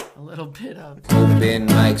little bit of Open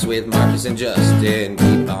mics with Marcus and Justin.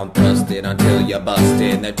 Keep on thrusting until you're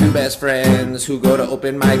busting. They're two best friends who go to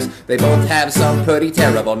open mics. They both have some pretty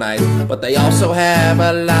terrible nights, but they also have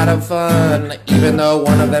a lot of fun, even though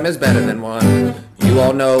one of them is better than one. You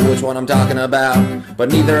all know which one I'm talking about,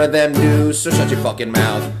 but neither of them do, so shut your fucking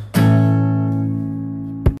mouth.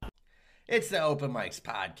 It's the Open Mics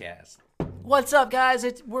podcast. What's up, guys?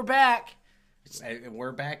 We're back.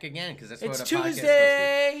 We're back again because that's It's what a podcast is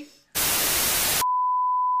Tuesday. supposed to be.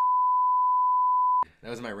 That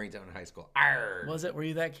was my ringtone in high school. Arr. Was it? Were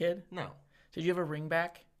you that kid? No. Did you have a ring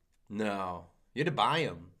back? No. You had to buy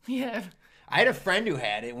them. Yeah. I had a friend who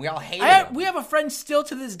had it, and we all hated him. We have a friend still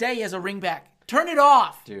to this day. He has a ring back. Turn it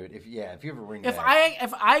off. Dude, if you have a ring If back.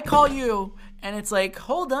 if I call you and it's like,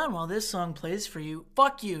 hold on while this song plays for you,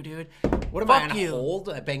 fuck you, dude. What am fuck I on you. hold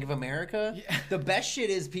at Bank of America? Yeah. The best shit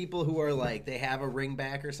is people who are like, they have a ring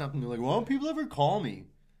back or something. They're like, why don't people ever call me?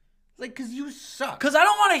 It's like, because you suck. Because I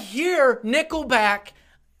don't want to hear Nickelback.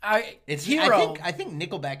 Hero. I think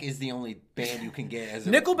Nickelback is the only band you can get as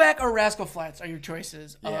a Nickelback or Rascal Flatts are your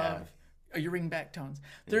choices of your ringback tones.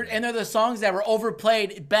 And they're the songs that were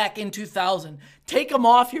overplayed back in 2000. Take them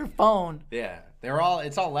off your phone. Yeah,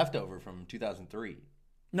 it's all leftover from 2003.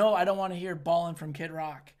 No, I don't want to hear Ballin' from Kid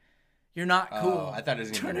Rock. You're not cool. Oh, I thought it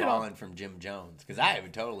was going to be Ballin' from Jim Jones because I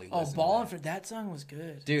would totally listen to Ballin' that. for that song was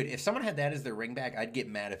good. Dude, if someone had that as their ringback, I'd get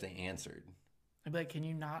mad if they answered. I'd be like, can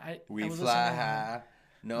you not? We I was fly listening to- high,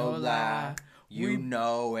 no lie. You We-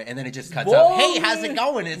 know it. And then it just cuts Boy. up. Hey, how's it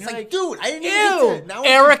going? And it's You're like, like, dude, I didn't even Ew, get to now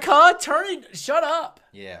Erica, shut up.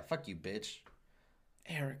 Yeah, fuck you, bitch.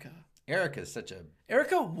 Erica. Erica's such a...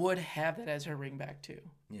 Erica would have that as her ringback too.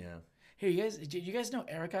 Yeah. Here, you guys know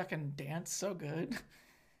Erica can dance so good?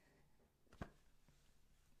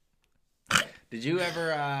 Did you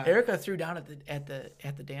ever... Erica threw down at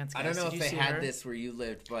the dance. I don't know Did if you they see had her? this where you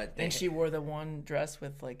lived, but... And she wore the one dress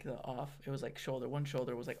with like the off. It was like one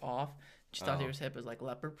shoulder was like off. She thought her hip was like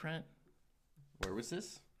leopard print. Where was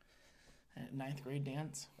this? At 9th grade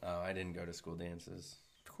dance. Oh, I didn't go to school dances.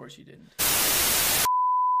 Of course you didn't.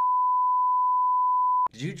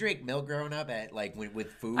 Did you drink milk growing up at with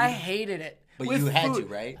food? I hated it. But With you had to, food.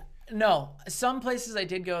 right? No, some places I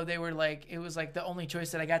did go, they were like, it was like the only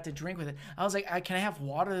choice that I got to drink with it. I was like, can I have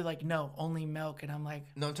water? They're like, no, only milk. And I'm like,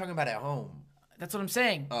 No, I'm talking about at home. that's what I'm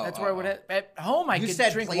saying. Oh, That's where I would at home I You could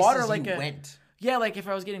said drink places water like you a went. yeah, like if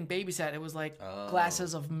I was getting babysat, it was like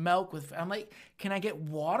glasses of milk with. I'm like, can I get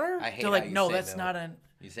water? I hate They're how like, you no, say that's milk. not an.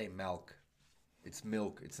 You say milk. It's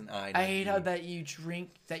milk. It's an I. I hate how that you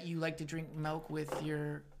like to drink milk with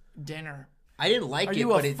your dinner. I didn't like Are it, you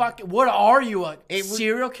but a fucking? What are you, a It was-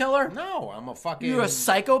 serial killer? No, I'm a fucking... You're a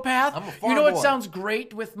psychopath. I'm a You farm know what boy. sounds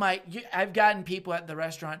great with I've gotten people at the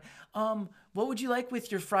restaurant. What would you like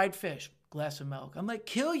with your fried fish? Glass of milk. I'm like,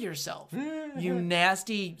 kill yourself, you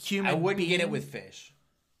nasty human. I wouldn't get it being. with fish.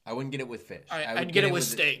 I wouldn't get it with fish. I'd would get it with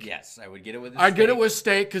steak. Yes, I would get it with I'd get it with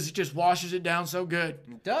steak because it just washes it down so good.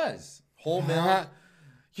 It does. Whole milk,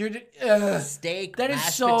 steak, That is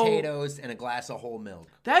mashed so- potatoes, and a glass of whole milk.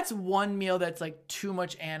 That's one meal that's like too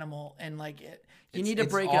much animal and like it. You need to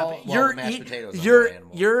it's break all- up. well, mashed potatoes are not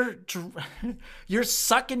animal. You're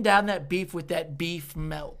sucking down that beef with that beef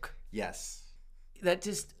milk. Yes. That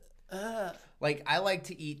just Like, I like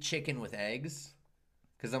to eat chicken with eggs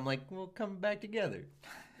because I'm like, we'll come back together.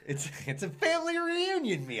 It's a family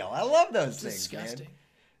reunion meal. I love those things, disgusting. man.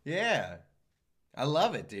 Yeah. I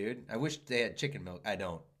love it, dude. I wish they had chicken milk. I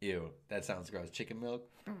don't. Ew. That sounds gross. Chicken milk?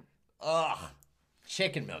 Ugh.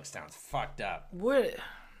 Chicken milk sounds fucked up. What?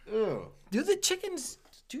 Ugh. Do chickens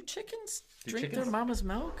drink chickens? their mama's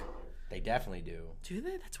milk? They definitely do. Do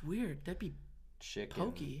they? That's weird. That'd be Chicken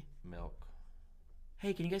pokey. milk.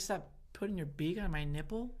 Hey, can you guys stop putting your beak on my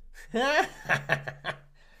nipple?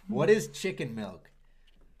 What is chicken milk?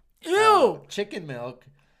 Ew! Chicken milk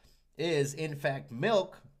is, in fact,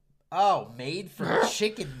 milk. Made from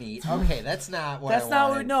chicken meat. Okay, that's not what That's I not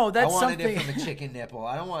what- wanted. no, that's I wanted something- it from a chicken nipple.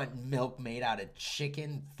 I don't want milk made out of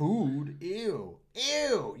chicken food. Ew.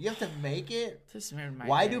 Ew. You have to make it? This made my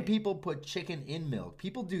Why day. do people put chicken in milk?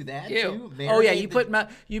 People do that Ew. too? Oh yeah, Marinate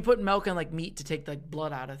you put milk in like meat to take like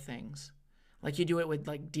blood out of things. Like you do it with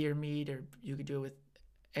like deer meat, or you could do it with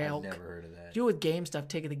elk. I've never heard of that. Do it with game stuff,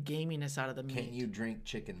 taking the gaminess out of the meat. Can you drink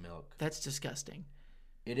chicken milk? That's disgusting.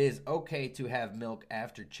 It is okay to have milk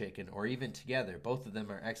after chicken or even together. Both of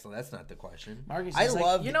them are excellent. That's not the question. Marcus I is like,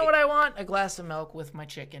 love you know what I want? A glass of milk with my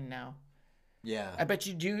chicken now. Yeah. I bet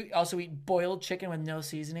you do also eat boiled chicken with no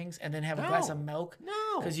seasonings and then have a glass No. of milk.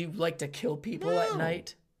 No. Because you like to kill people at No.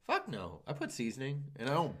 night. Fuck no. I put seasoning, and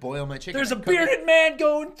I don't boil my chicken. There's I a cook it. bearded man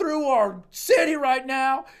going through our city right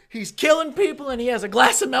now. He's killing people, and he has a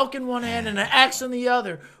glass of milk in one hand and an axe in the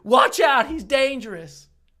other. Watch out, he's dangerous.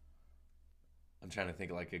 I'm trying to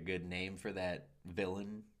think of like a good name for that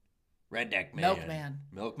villain. Redneck man. Milkman.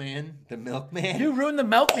 Milkman? The milkman? You ruined the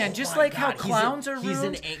milkman, just my like how God, clowns are he's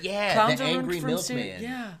ruined. yeah, Clowns the are ruined angry from milkman.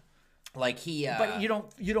 yeah. Like he But you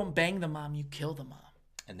don't bang the mom, you kill the mom.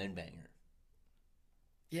 and then bang her.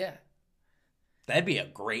 Yeah. That'd be a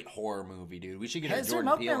great horror movie, dude. We should get a Is there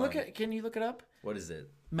Jordan Peele Milkman? on. Can you look it up? What is it?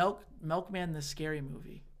 Milkman, the scary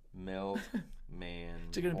movie. Milkman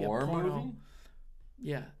It's gonna be a horror porno. movie?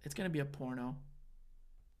 Yeah, it's gonna be a porno.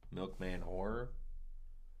 Milkman horror?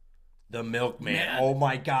 The Milkman. Man. Oh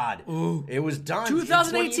my God. Ooh. It was done in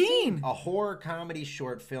 2018. A horror comedy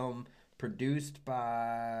short film produced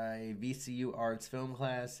by VCU Arts Film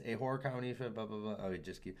Class. A horror comedy for blah, blah, blah. Oh, it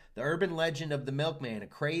just keep. The urban legend of the Milkman, a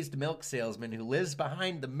crazy milk salesman who lives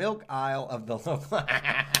behind the milk aisle of the local.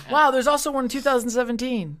 Wow, there's also one in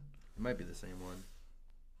 2017. It might be the same one.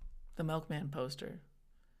 The Milkman poster.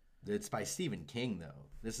 It's by Stephen King, though.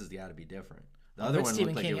 This is Gotta Be Different. The If other it's one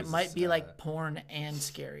Stephen looked King. like It was, might be like porn and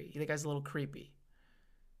scary. The guy's a little creepy.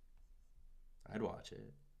 I'd watch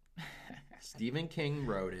it. Stephen King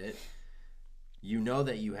wrote it. You know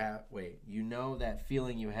that you have. Wait, you know that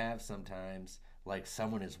feeling you have sometimes, like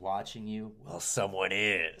someone is watching you. Well, someone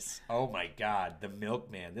is. Oh my God, the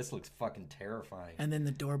Milkman. This looks fucking terrifying. And then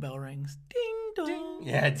the doorbell rings. Ding dong.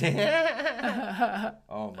 Yeah.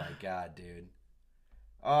 Oh my God, dude.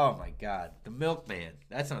 Oh my God, the Milkman.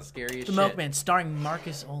 That sounds scary as The shit. Milkman, starring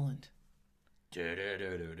Marcus Oland.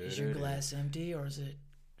 Is Is your glass empty or is it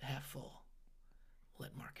half full?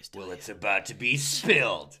 Let Marcus tell Well, you. it's about to be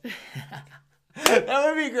spilled. That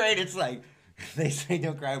would be great. It's like they say,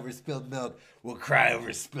 "Don't cry over spilled milk. We'll cry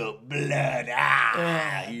over spilled blood."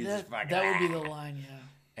 You just fucking, that would be the line, yeah.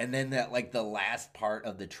 And then that, like the last part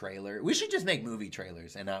of the trailer. We should just make movie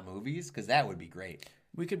trailers and not movies, because that would be great.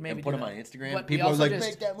 We could maybe And put do them that. on Instagram. But we People are also like, just-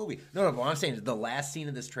 "Make that movie." No, what I'm saying is the last scene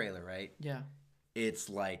of this trailer, right? Yeah. It's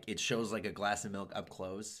like it shows like a glass of milk up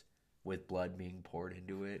close with blood being poured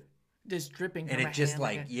into it. Just dripping from And a it just hand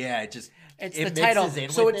like, a- it just It's it the title. mixes in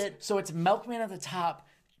So with it's it. so it's Milkman at the top,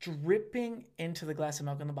 dripping into the glass of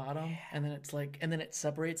milk on the bottom, and then it's like, and then it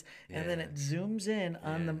separates, and then it zooms in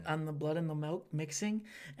on the blood and the milk mixing,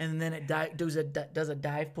 and then it does a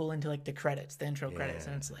dive pull into like the credits, the intro credits,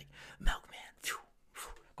 and it's like Milkman phew, phew,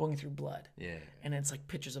 going through blood. Yeah. And it's like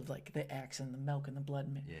pictures of like the axe and the milk and the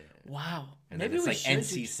blood. Yeah. Wow. And Maybe then we it's like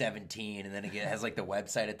should do- NC-17, and then it has like the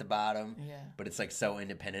website at the bottom. Yeah. But it's like so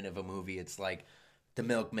independent of a movie. It's like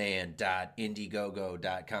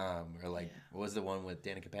themilkman.indiegogo.com, or like what was the one with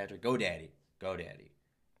Danica Patrick? GoDaddy.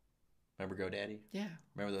 Remember GoDaddy? Yeah.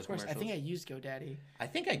 Remember those Of course. I commercials? think I used GoDaddy. I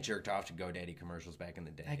think I jerked off to GoDaddy commercials back in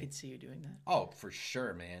the day. I could see you doing that. Oh, for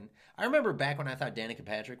sure, man. I remember back when I thought Danica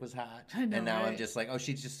Patrick was hot. I know, and now I'm right? just like, oh,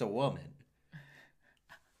 she's just a woman.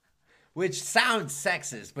 Which sounds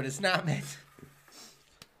sexist, but it's not meant.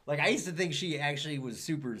 Like, I used to think she actually was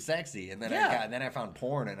super sexy, and then I found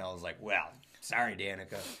porn, and I was like, well, sorry,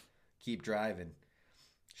 Danica. Keep driving.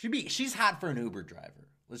 She's hot for an Uber driver.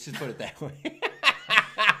 Let's just put it that way.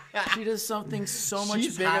 She does something so much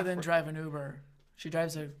She's bigger hot than for- drive an Uber. She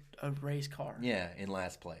drives a race car. Yeah, in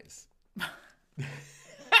last place.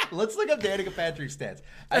 Let's look up Danica Patrick's stats.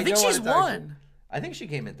 I think don't she's wanna talk won. shit. I think she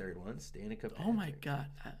came in third once. Danica Patrick. Oh my God.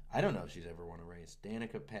 I don't know if she's ever won a race.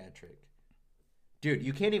 Danica Patrick. Dude,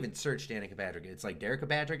 you can't even search Danica Patrick. It's like Danica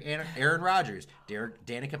Patrick, Aaron Rodgers,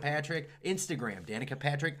 Danica Patrick, Instagram, Danica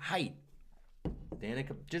Patrick, height.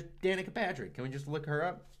 Danica Patrick. Can we just look her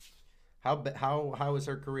up? How is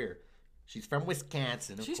her career? She's from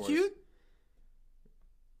Wisconsin, of She's course. cute.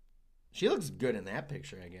 She looks good in that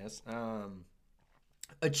picture, I guess.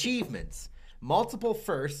 Achievements. Multiple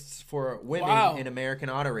firsts for women Wow. in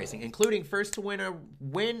American auto racing, including first to win an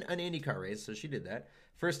IndyCar race, so she did that.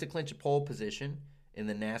 First to clinch a pole position in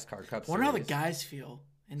the NASCAR Cup I wonder how the Series. guys feel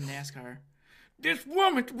in NASCAR. This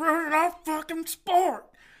woman's running our fucking sport.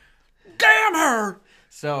 Damn her!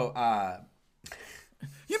 So,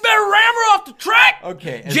 You better ram her off the track,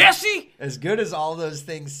 okay. Jesse! As good as all those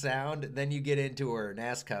things sound, then you get into her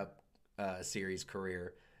NASCAR series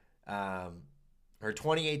career. Her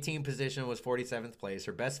 2018 position was 47th place.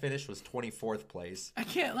 Her best finish was 24th place. I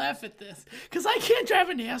can't laugh at this because I can't drive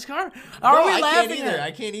a NASCAR. No, Are we I laughing can't either. at?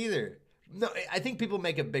 I can't either. No, I think people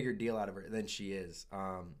make a bigger deal out of her than she is.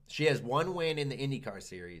 She has one win in the IndyCar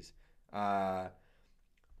series.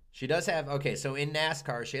 She does have, okay, so in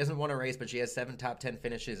NASCAR, she hasn't won a race, but she has 7 top 10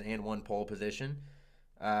 finishes and 1 pole position.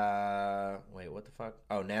 Wait, what the fuck?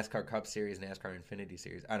 Oh, NASCAR Cup Series, NASCAR Infinity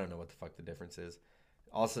Series. I don't know what the fuck the difference is.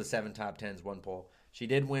 Also 7 top 10s, 1 pole. She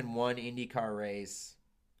did win 1 IndyCar race.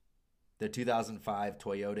 The 2005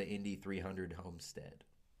 Toyota Indy 300 Homestead.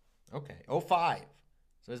 Okay. 05.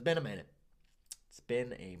 So it's been a minute.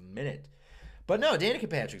 But no, Danica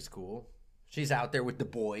Patrick's cool. She's out there with the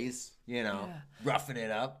boys, roughing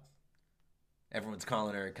it up. Everyone's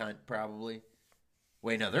calling her a cunt, probably.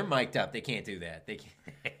 Wait, no, they're mic'd up. They can't do that. They can't.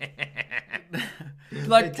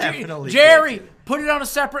 Like, They definitely Jerry, can't do it. put it on a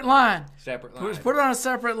separate line. Separate line. Put it on a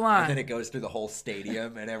separate line. And then it goes through the whole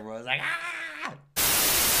stadium, and everyone's like, ah!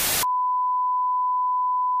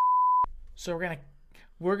 So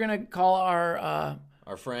we're gonna call our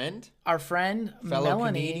friend, fellow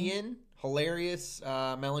Melanie, comedian, hilarious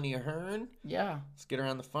Melanie Ahern. Yeah. Let's get her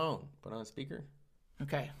on the phone. Put on speaker.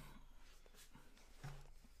 Okay.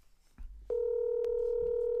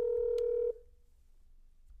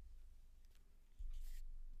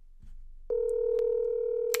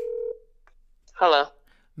 Hello.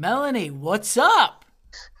 Melanie, what's up?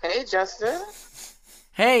 Hey, Justin.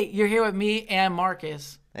 Hey, you're here with me and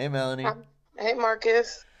Marcus. Hey, Melanie. Hey,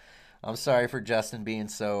 Marcus. I'm sorry for Justin being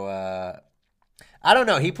so. I don't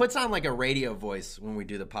know. He puts on like a radio voice when we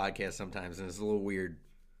do the podcast sometimes, and it's a little weird.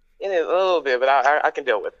 It is a little bit, but I can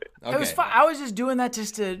deal with it. Okay. It was fun. I was just doing that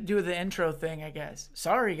just to do the intro thing, I guess.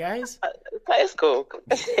 Sorry, guys. It's cool.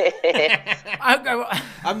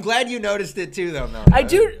 I'm glad you noticed it too, though, Melanie. I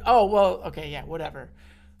do. Oh, well, okay, yeah, whatever.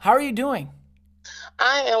 How are you doing?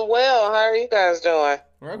 I am well. How are you guys doing?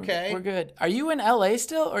 We're okay. We're good. Are you in LA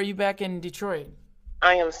still, or are you back in Detroit?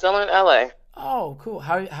 I am still in LA. Oh, cool.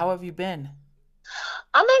 How have you been?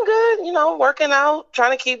 I've been good, working out,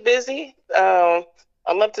 trying to keep busy.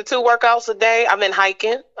 I'm up to 2 workouts a day. I've been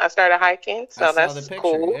hiking. I started hiking, so I saw that's the picture.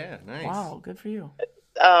 cool. Yeah, nice. Wow, good for you.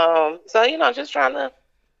 So, just trying to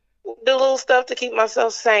do little stuff to keep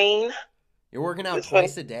myself sane. You're working out It's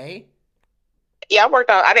twice fun. a day? Yeah, I worked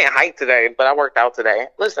out. I didn't hike today, but I worked out today.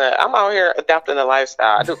 Listen, I'm out here adapting the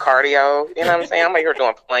lifestyle. I do cardio. You know what I'm saying? I'm out here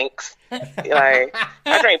doing planks. Like,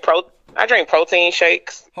 I drink protein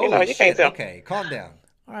shakes. Holy you shit. can't tell. Okay, calm down.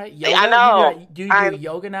 All right, yoga. I know. Do you do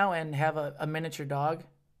yoga now and have a miniature dog?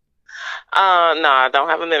 No, I don't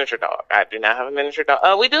have a miniature dog. I do not have a miniature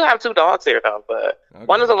dog. We do have 2 dogs here, though, but Okay.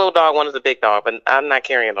 one is a little dog, one is a big dog, but I'm not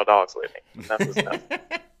carrying no dogs with me. That's the stuff.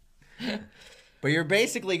 But you're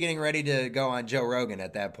basically getting ready to go on Joe Rogan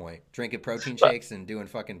at that point, drinking protein shakes and doing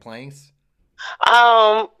fucking planks.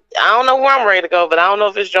 I don't know where I'm ready to go, but I don't know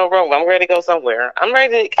if it's Joe Rogan. I'm ready to go somewhere.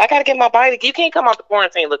 I gotta get my body. You can't come out the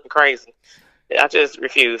quarantine looking crazy. I just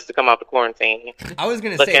refuse to come out the quarantine. I was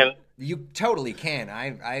gonna say you totally can.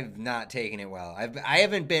 I've not taken it well. I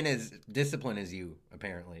haven't been as disciplined as you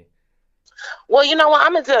apparently. Well, you know what?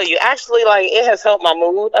 I'm gonna tell you. Actually, like, it has helped my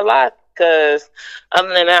mood a lot. Because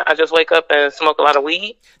other than that, I just wake up and smoke a lot of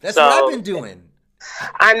weed. That's what I've been doing.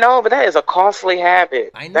 I know, but that is a costly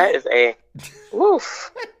habit. I know. That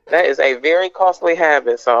is a very costly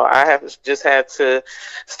habit. So I have just had to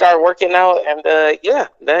start working out, and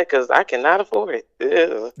because I cannot afford it.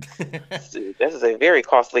 That is a very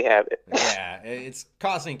costly habit. Yeah, it's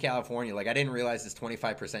costly in California. Like, I didn't realize this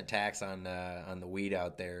 25% tax on the weed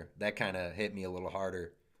out there. That kind of hit me a little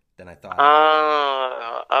harder than I thought.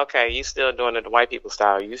 Okay. You still doing it the white people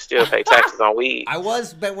style. You still pay taxes on weed. I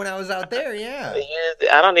was, but when I was out there, yeah.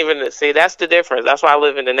 I don't even see. That's the difference. That's why I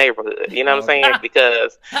live in the neighborhood. You know what I'm saying?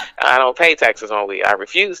 Because I don't pay taxes on weed. I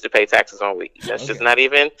refuse to pay taxes on weed. That's just not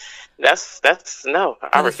even. That's no.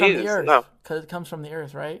 I refuse. No, because it comes from the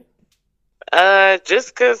earth, right? Just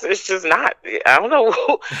because it's just not. I don't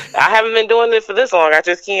know. I haven't been doing it for this long. I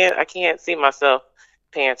just can't. I can't see myself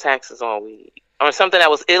paying taxes on weed. On something that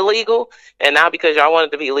was illegal, and now because y'all want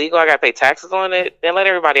it to be legal, I got to pay taxes on it. Then let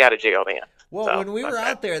everybody out of jail then. Well, So, when we were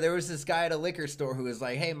out there was this guy at a liquor store who was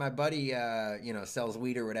like, "Hey, my buddy, sells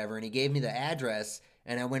weed or whatever," and he gave me the address,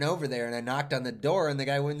 and I went over there and I knocked on the door, and the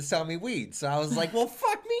guy wouldn't sell me weed. So I was like, "Well,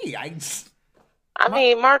 fuck me." I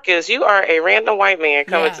mean, Marcus, you are a random white man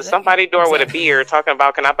coming to somebody's door with a beer talking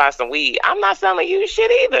about, "Can I buy some weed?" I'm not selling you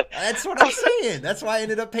shit either. That's what I'm saying. That's why I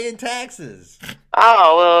ended up paying taxes.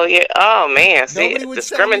 Oh, well, yeah. Oh, man. See, Nobody would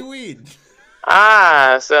sell me weed.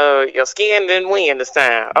 So your skin didn't win this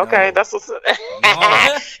time. Okay, No. that's what's. No,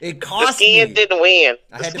 it The cost skin me. didn't win.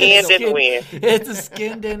 I The had to skin make didn't win. It's the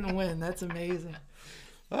skin didn't win. That's amazing.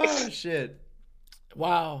 Oh shit!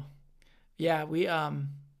 Wow. Yeah, we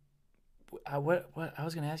what I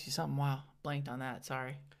was gonna ask you something. Wow, blanked on that.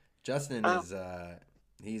 Sorry. Justin is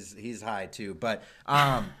he's high too. But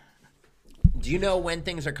do you know when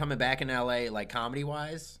things are coming back in LA, like comedy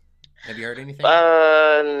wise? Have you heard anything?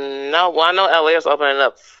 No. Well, I know LA is opening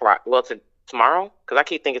up. Tomorrow, because I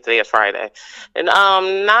keep thinking today is Friday, and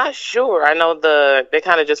not sure. I know they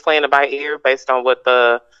kind of just playing it by ear based on what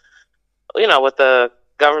what the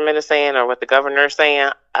government is saying or what the governor is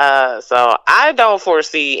saying. So I don't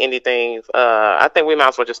foresee anything. I think we might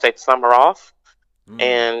as well just take the summer off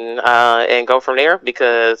and go from there,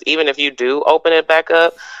 because even if you do open it back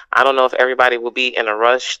up, I don't know if everybody will be in a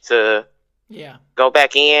rush to go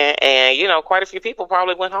back in, and quite a few people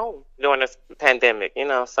probably went home during this pandemic,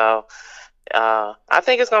 so I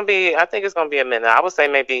think it's gonna be a minute. I would say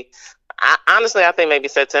honestly I think maybe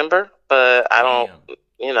September, but I don't.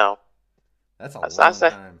 That's a long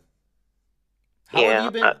time.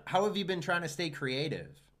 How have you been trying to stay creative?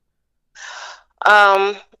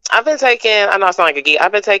 I've been taking, I know I sound like a geek,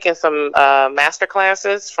 I've been taking some master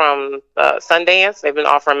classes from Sundance. They've been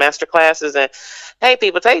offering master classes, and hey,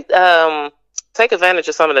 people, take advantage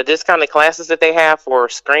of some of the discounted classes that they have for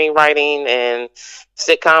screenwriting and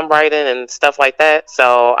sitcom writing and stuff like that.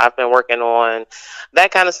 So I've been working on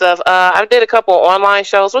that kind of stuff. I did a couple online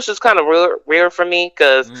shows, which is kind of weird for me,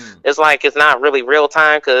 because it's like it's not really real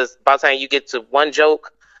time, because by the time you get to one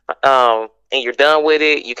joke and you're done with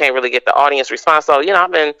it, you can't really get the audience response. So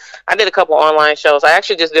I did a couple online shows. I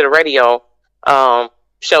actually just did a radio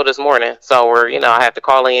show this morning, so where I had to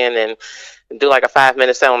call in and do like a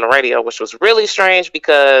 5-minute set on the radio, which was really strange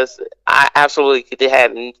because I absolutely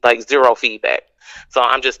had like zero feedback. So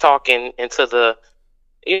I'm just talking into the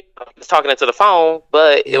phone,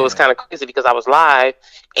 but it was kind of crazy because I was live,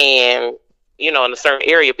 and in a certain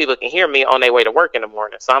area, people can hear me on their way to work in the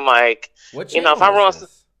morning. So I'm like, what if I run,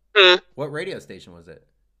 what radio station was it?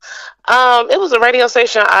 It was a radio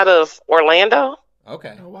station out of Orlando.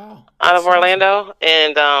 Okay. Oh wow. Out of Orlando,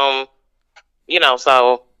 and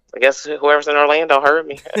so I guess whoever's in Orlando heard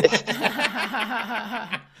me.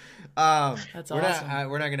 That's awesome.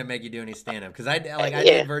 We're not gonna make you do any stand up, because I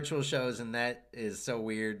did virtual shows, and that is so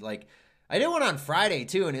weird. Like, I did one on Friday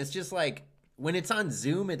too, and it's just like, when it's on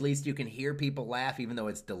Zoom, at least you can hear people laugh even though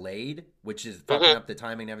it's delayed, which is fucking up the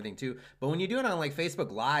timing and everything too. But when you do it on like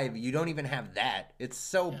Facebook Live, you don't even have that. It's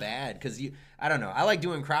so bad, because I don't know. I like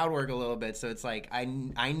doing crowd work a little bit, so it's like I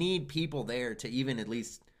need people there to even at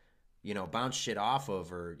least bounce shit off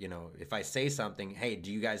of, or if I say something, hey,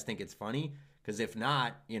 do you guys think it's funny? Because if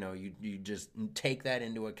not, you just take that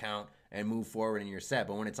into account and move forward in your set.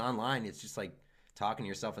 But when it's online, it's just like talking to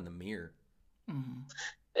yourself in the mirror. Mm-hmm.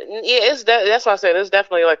 Yeah, that's why I said it's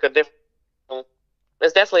definitely like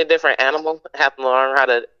it's definitely a different animal. I have to learn how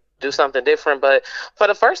to do something different. But for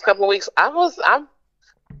the first couple of weeks, I've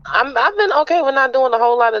been okay with not doing a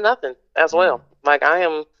whole lot of nothing as well. Like, I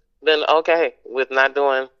am been okay with not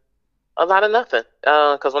doing a lot of nothing.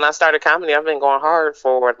 Because when I started comedy, I've been going hard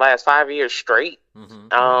for the last 5 years straight.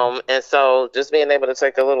 And so just being able to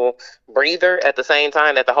take a little breather at the same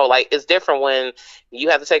time, that the whole, like, it's different when you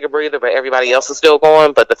have to take a breather, but everybody else is still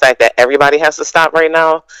going. But the fact that everybody has to stop right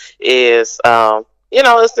now is,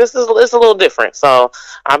 it's a little different. So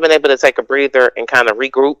I've been able to take a breather and kind of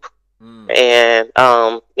regroup and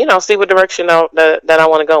see what direction that I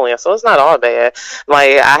want to go in. So it's not all bad.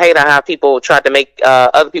 Like, I hate how people tried to make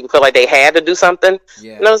other people feel like they had to do something.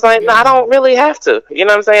 And I was like, no, I don't really have to. You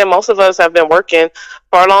know what I'm saying? Most of us have been working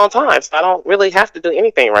for a long time, so I don't really have to do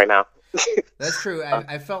anything right now. That's true.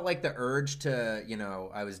 I felt like the urge to,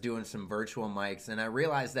 I was doing some virtual mics, and I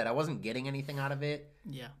realized that I wasn't getting anything out of it.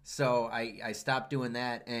 Yeah. So I stopped doing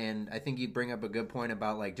that, and I think you bring up a good point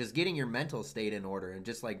about, like, just getting your mental state in order and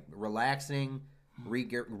just, like, relaxing,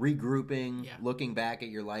 regrouping, looking back at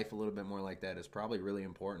your life a little bit more like that is probably really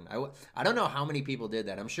important. I don't know how many people did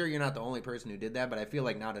that. I'm sure you're not the only person who did that, but I feel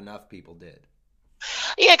like not enough people did.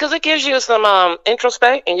 Yeah, because it gives you some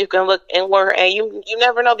introspect, and you can look inward, and you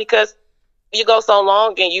never know, because you go so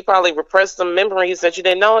long and you probably repress some memories that you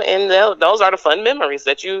didn't know, and those are the fun memories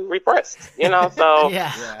that you repressed, so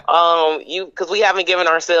because we haven't given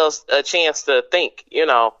ourselves a chance to think,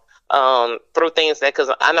 through things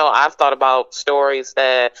because I know I've thought about stories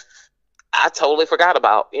that I totally forgot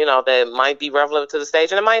about, that might be relevant to the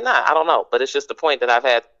stage, and it might not, I don't know, but it's just the point that I've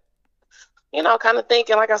had, kind of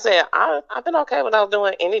thinking. Like I said, I've been okay without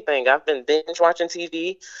doing anything. I've been binge watching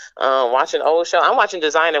TV, watching old shows. I'm watching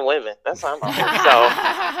Designing Women. That's what I'm watching.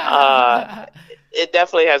 So it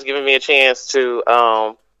definitely has given me a chance to,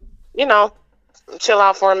 chill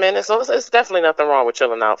out for a minute. So it's definitely nothing wrong with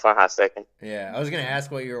chilling out for a hot second. Yeah, I was going to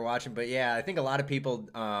ask what you were watching, but yeah, I think a lot of people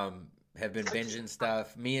have been binging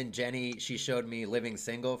stuff. Me and Jenny, she showed me Living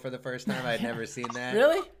Single for the first time. I'd never seen that.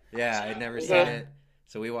 Really? Yeah, I'd never seen it.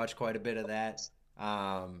 So we watched quite a bit of that.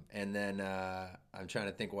 And then I'm trying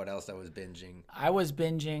to think what else I was binging. I was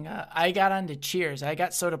binging. I got onto Cheers. I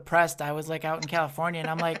got so depressed. I was like out in California, and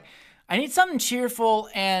I'm like, I need something cheerful.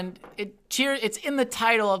 And it's in the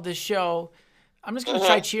title of the show. I'm just gonna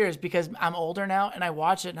try Cheers because I'm older now, and I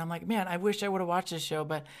watch it, and I'm like, man, I wish I would have watched this show.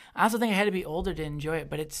 But I also think I had to be older to enjoy it.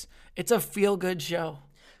 But it's a feel good show.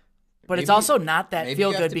 But it's also not that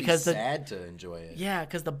feel good because sad to enjoy it. Yeah,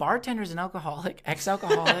 because the bartender's an alcoholic,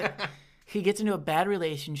 ex-alcoholic. He gets into a bad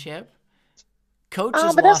relationship. Coach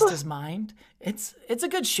has lost his mind. It's a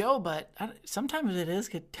good show, but sometimes it is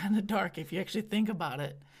kind of dark if you actually think about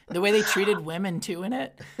it. The way they treated women too in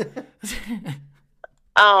it.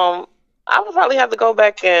 I would probably have to go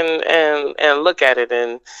back and look at it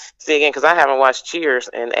and see again because I haven't watched Cheers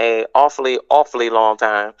in a awfully long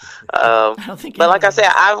time. I don't think. But like I said,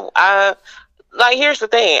 I like here's the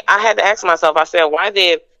thing. I had to ask myself. I said, why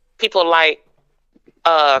did people like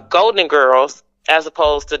Golden Girls as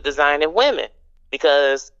opposed to Designing Women?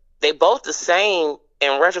 Because they both the same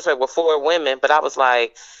in retrospect with 4 women, but I was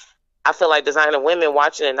like, I feel like Designing Women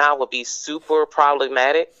watching it now would be super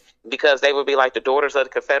problematic because they would be like the daughters of the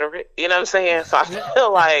Confederate. You know what I'm saying? So I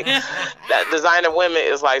feel like that Designing Women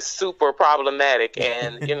is like super problematic,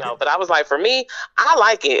 and but I was like, for me, I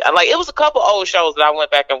like it. It was a couple old shows that I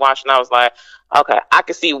went back and watched, and I was like, okay, I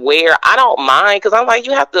can see where I don't mind because I'm like,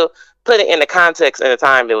 you have to put it in the context and the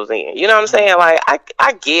time it was in. You know what I'm saying? Like,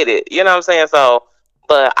 I get it. You know what I'm saying? So,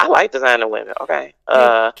 but I like Designing Women. Okay.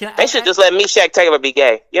 They should just let Meshach Taylor be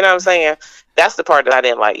gay. You know what I'm saying? That's the part that I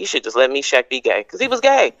didn't like. You should just let Meshach be gay because he was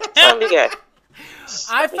gay. Let him be gay.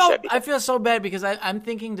 I feel so bad because I'm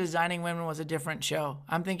thinking Designing Women was a different show.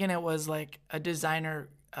 I'm thinking it was like a designer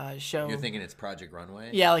show. You're thinking it's Project Runway?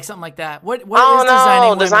 Yeah, like something like that. What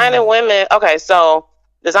is Designing Women? Okay, so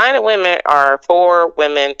Designing Women are 4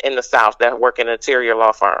 women in the South that work in an interior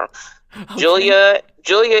law firm. Okay. Julia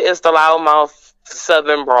is the loudmouth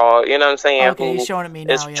Southern broad, you know what I'm saying? Okay, you're showing it me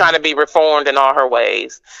now. Is trying to be reformed in all her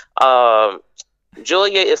ways.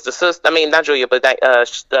 Julia is the sister. I mean, not Julia, but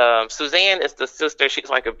Suzanne is the sister. She's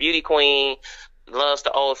like a beauty queen, loves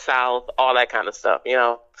the Old South, all that kind of stuff,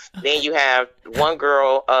 Then you have one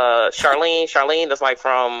girl, Charlene. Charlene is like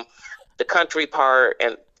from the country part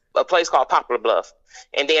and a place called Poplar Bluff.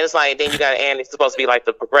 And then it's like, then you got Annie, supposed to be like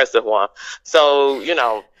the progressive one. So,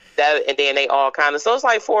 that, and then they all kind of, so it's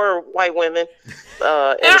like 4 white women in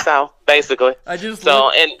the South, basically.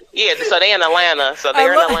 So they in Atlanta. So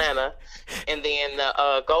they're in Atlanta. And then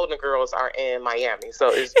the Golden Girls are in Miami. So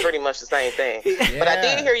it's pretty much the same thing. Yeah. But I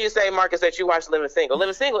did hear you say, Marcus, that you watched Living Single.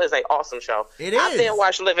 Living Single is an awesome show. It is. I've been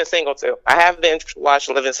watching Living Single, too. I have been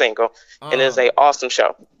watching Living Single. And it's an awesome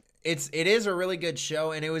show. It is a really good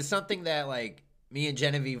show. And it was something that, like, me and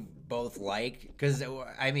Genevieve both like. Because,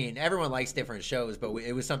 I mean, everyone likes different shows. But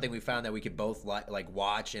it was something we found that we could both, like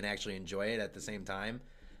watch and actually enjoy it at the same time.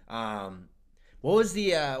 What was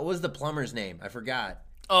the plumber's name? I forgot.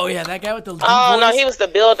 Oh yeah, that guy with the. Oh no, he was the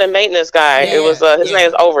building maintenance guy. Yeah, it was his name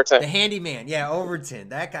is Overton. The handyman, Overton.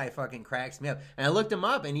 That guy fucking cracks me up. And I looked him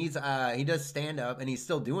up, and he does stand up, and he's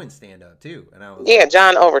still doing stand up too. And I was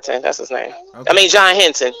John Overton, that's his name. Okay. I mean John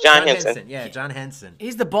Henson. John Henson. Yeah, John Henson.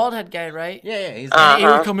 He's the bald head guy, right? Yeah. He's. He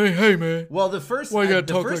would come in, hey man. Well, the first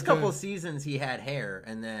couple seasons he had hair,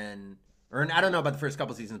 and then, or I don't know about the first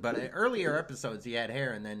couple seasons, but earlier episodes he had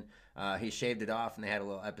hair, and then he shaved it off, and they had a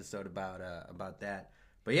little episode about that.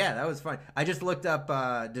 But yeah, that was fun. I just looked up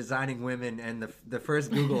Designing Women, and the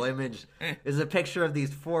first Google image is a picture of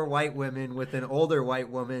these 4 white women with an older white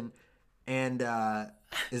woman. And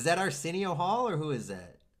is that Arsenio Hall, or who is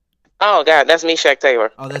that? Oh, God, that's Meshach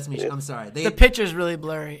Taylor. Oh, that's Meshach. I'm sorry. The picture's really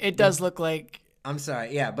blurry. It does look like... I'm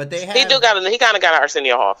sorry, yeah, but they have... He kind of got an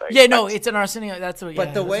Arsenio Hall face. Yeah, no, it's an Arsenio, that's what...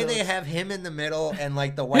 But the way they have him in the middle and,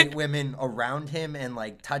 like, the white women around him and,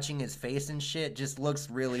 like, touching his face and shit just looks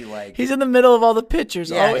really, like... He's in the middle of all the pictures.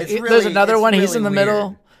 Yeah, there's another one, he's in the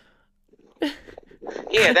middle.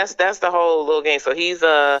 Yeah, that's the whole little game. So he's,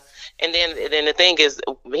 and then the thing is,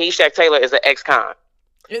 Meshach Taylor is an ex-con.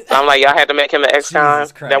 So I'm like, y'all had to make him an ex-con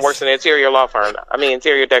that works in an interior law firm. I mean,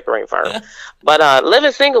 interior decorating firm. But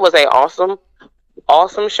Living Single was a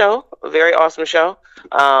awesome show, a very awesome show.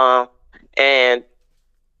 And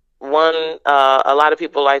a lot of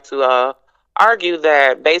people like to argue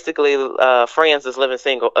that basically Friends is Living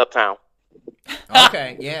Single uptown.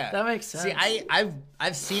 Okay, yeah, that makes sense. See,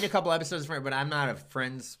 I've seen a couple episodes of it, but I'm not a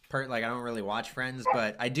Friends like I don't really watch Friends,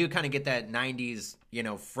 but I do kind of get that '90s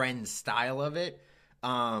Friends style of it.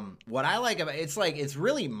 What I like about it's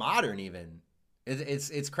really modern even.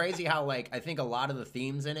 It's crazy how like I think a lot of the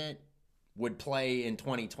themes in it would play in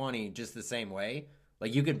 2020 just the same way.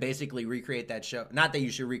 Like you could basically recreate that show. Not that you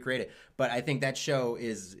should recreate it, but I think that show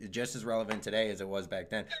is just as relevant today as it was back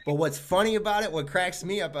then. But what's funny about it, what cracks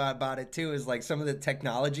me up about it too, is like some of the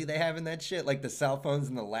technology they have in that shit, like the cell phones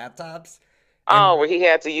and the laptops. Oh, where he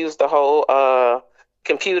had to use the whole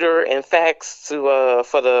computer and fax to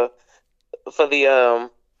for the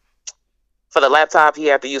laptop. He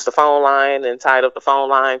had to use the phone line and tied up the phone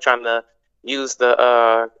line trying to use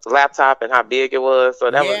the laptop and how big it was. So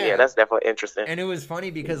that was that's definitely interesting. And it was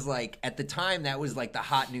funny because like at the time that was like the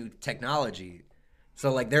hot new technology.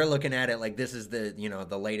 So like they're looking at it like this is the, you know,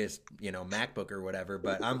 the latest, you know, MacBook or whatever,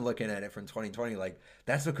 but I'm looking at it from 2020 like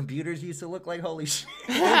that's what computers used to look like. Holy shit.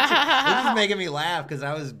 This is making me laugh because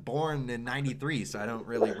I was born in 93, so I don't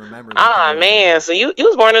really remember. Ah, man. So you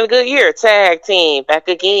was born in a good year. Tag team back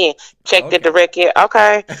again. Check the direct year.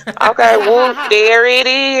 Okay. Okay. Whoop, there it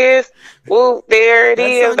is. Whoop, there it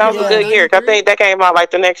is. That was a good year. I think that came out like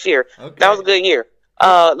the next year. Okay. That was a good year.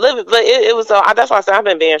 It was that's why I said I've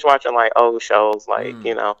been binge watching like old shows, like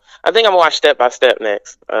you know. I think I'm gonna watch Step by Step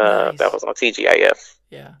next. Nice. That was on TGIF.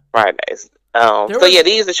 Yeah. Fridays.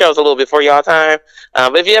 These are shows a little bit for y'all time.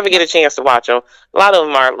 But if you ever get a chance to watch them, a lot of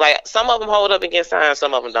them are like some of them hold up against time,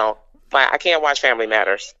 some of them don't. Like I can't watch Family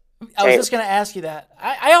Matters. I was just gonna ask you that.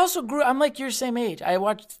 I also grew. I'm like your same age. I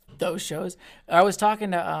watched those shows. I was talking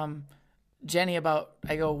to Jenny about.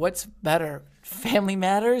 I go, what's better, Family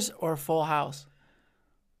Matters or Full House?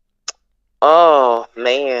 Oh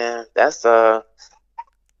man, that's a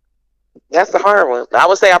hard one. I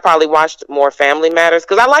would say I probably watched more Family Matters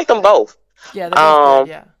because I like them both. Yeah, they're both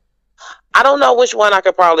good, yeah. I don't know which one I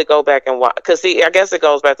could probably go back and watch because see, I guess it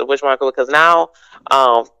goes back to which one because now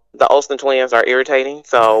the Olsen twins are irritating,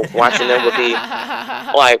 so watching them would be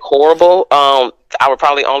like horrible. I would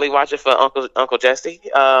probably only watch it for Uncle Jesse,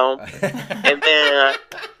 and then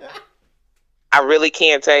I really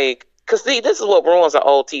can't take. Cause see, this is what ruins an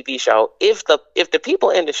old TV show. If the people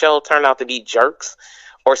in the show turn out to be jerks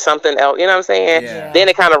or something else, you know what I'm saying? Yeah. Then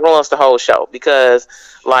it kind of ruins the whole show because,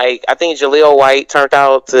 like, I think Jaleel White turned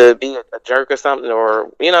out to be a jerk or something,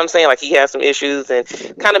 or you know what I'm saying? Like he had some issues and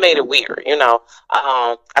kind of made it weird, you know.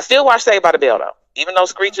 I still watch Saved by the Bell though, even though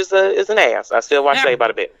Screech is an ass. I still watch Saved by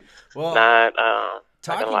the Bell. Well,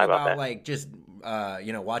 talking about like just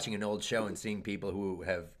you know, watching an old show and seeing people who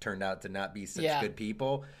have turned out to not be such good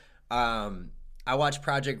people. I watched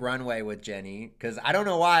Project Runway with Jenny because I don't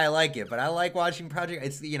know why I like it, but I like watching Project.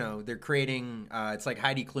 It's, you know, they're creating, it's like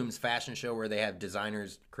Heidi Klum's fashion show where they have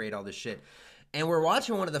designers create all this shit. And we're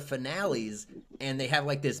watching one of the finales and they have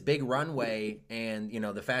like this big runway and, you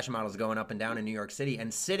know, the fashion models going up and down in New York City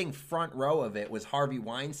and sitting front row of it was Harvey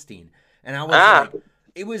Weinstein. And I was like,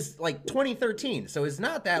 it was like 2013. So it's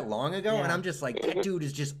not that long ago. Yeah. And I'm just like, that dude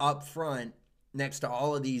is just up front next to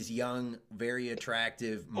all of these young, very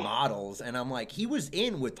attractive models. And I'm like, he was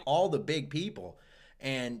in with all the big people.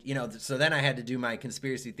 And, you know, so then I had to do my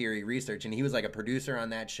conspiracy theory research. And he was like a producer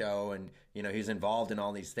on that show. And, you know, he's involved in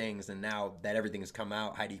all these things. And now that everything has come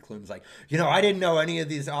out, Heidi Klum's like, you know, I didn't know any of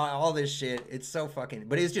these, all this shit. It's so fucking,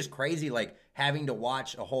 but it's just crazy, like, having to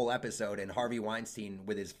watch a whole episode and Harvey Weinstein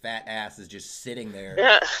with his fat ass is just sitting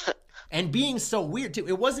there. And being so weird, too.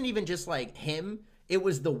 It wasn't even just, like, him. It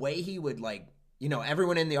was the way he would, like, you know,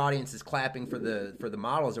 everyone in the audience is clapping for the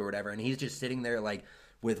models or whatever, and he's just sitting there like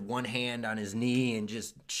with one hand on his knee and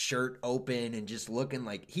just shirt open and just looking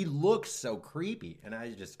like he looks so creepy. And I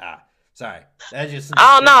just sorry, that's just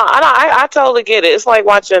I totally get it. It's like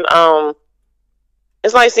watching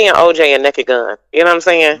it's like seeing OJ and Naked Gun. You know what I'm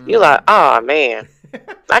saying? You're like, oh man,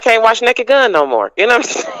 I can't watch Naked Gun no more. You know what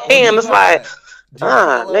I'm saying? It's like,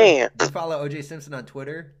 man. Do you follow OJ Simpson on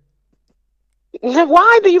Twitter?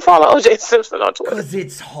 Why do you follow OJ Simpson on Twitter? Because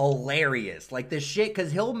it's hilarious. Like the shit, because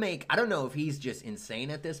he'll make, I don't know if he's just insane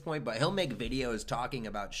at this point, but he'll make videos talking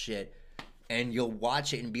about shit and you'll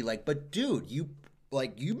watch it and be like, but dude, you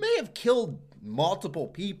may have killed multiple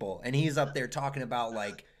people. And he's up there talking about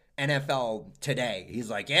like NFL today. He's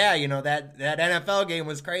like, yeah, you know, that NFL game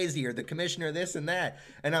was crazy, or the commissioner this and that.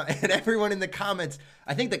 And everyone in the comments,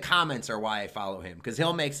 I think the comments are why I follow him, because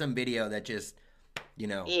he'll make some video that just, you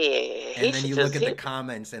know, and then you look at the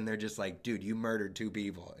comments and they're just like, dude, you murdered 2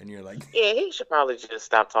 people. And you're like, yeah, he should probably just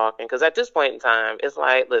stop talking. Because at this point in time, it's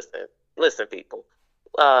like, listen, people,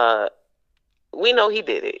 we know he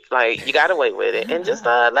did it. Like, you got away with it, and just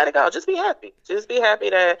let it go. Just be happy. Just be happy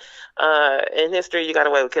that in history you got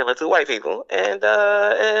away with killing 2 white people, and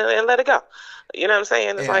let it go. You know what I'm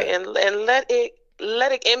saying? It's like, and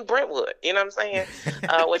let it in Brentwood, you know what I'm saying?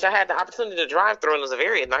 Which I had the opportunity to drive through, and it was a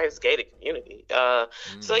very nice gated community.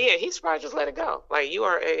 So yeah, he's probably just let it go. Like, you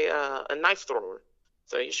are a knife thrower,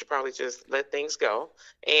 So you should probably just let things go.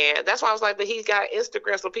 And that's why I was like, but he got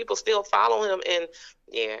Instagram, so people still follow him. And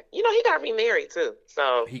yeah, you know, he got remarried too.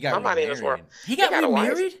 So He got somebody in this world. remarried. He got a wife.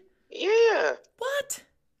 remarried? Yeah, What?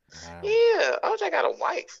 Wow. yeah. OJ got a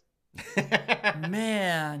wife.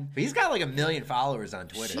 Man. But he's got like 1 million followers on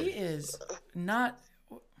Twitter. She is not.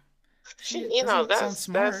 You know, doesn't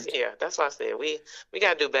sound that's smart. yeah. That's why I said we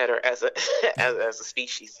got to do better as a as a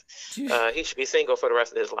species. He should be single for the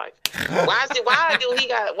rest of his life. Why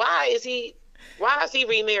is he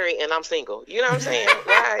remarried and I'm single? You know what I'm saying?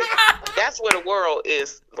 That's where the world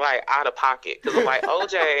is like out of pocket, because like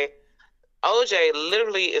OJ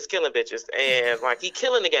literally is killing bitches, and like he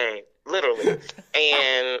killing the game literally,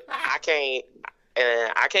 and I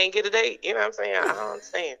can't get a date. You know what I'm saying? I don't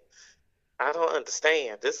understand. I don't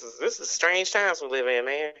understand. This is strange times we live in,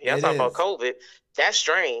 man. Y'all talking about COVID. That's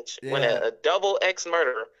strange. Yeah. When a double ex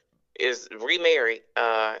murderer is remarried,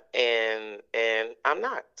 and I'm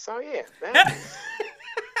not. So yeah.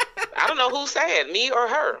 I don't know who's sad, me or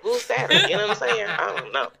her. Who's sadder? You know what I'm saying? I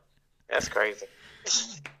don't know. That's crazy.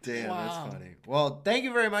 Damn, Wow. that's funny. Well, thank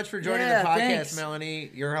you very much for joining Yeah, the podcast, thanks. Melanie.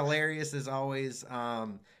 You're hilarious as always.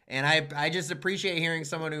 And I just appreciate hearing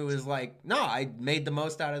someone who was like, no, I made the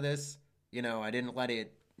most out of this. You know, I didn't let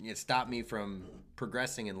it stop me from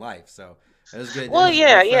progressing in life. So it was good. Well, It was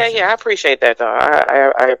yeah. refreshing. I appreciate that, though.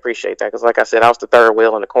 I appreciate that, because, like I said, I was the third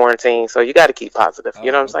wheel in the quarantine, so you got to keep positive.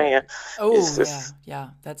 You know what I'm okay. saying? Oh, It's just-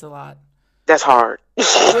 yeah. That's a lot. That's hard.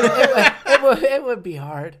 It would be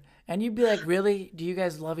hard. And you'd be like, really? Do you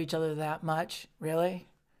guys love each other that much? Really?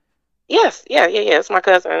 Yes, yeah. It's my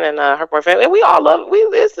cousin and her boyfriend, and we all love.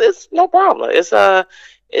 It's no problem. It's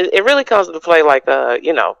it really comes into play like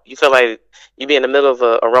you know, you feel like you be in the middle of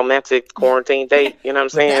a romantic quarantine date. You know what I'm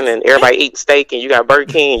saying? And everybody eating steak, and you got Burger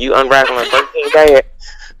King, and you unwrapping a Burger King bag.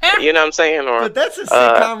 You know what I'm saying? Or But that's a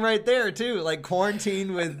sitcom right there, too. Like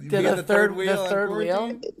quarantine with being the third wheel. The on third wheel.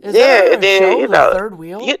 quarantine. Is Yeah, there a then, show, you The know, Third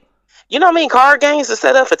Wheel? you know what I mean? Card games are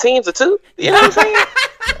set up for teams of two. You know what I'm saying?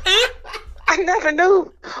 I never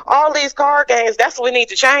knew all these card games. That's what we need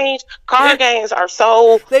to change. Card games are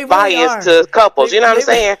so They really biased are. to couples. You know what I'm They-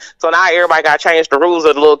 saying? So now everybody got to change the rules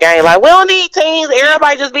of the little game. Like, we don't need teams.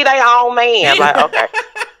 Everybody just be their own man. Like, okay.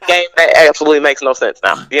 Game that absolutely makes no sense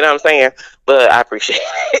now. You know what I'm saying? But I appreciate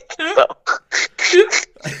it. So.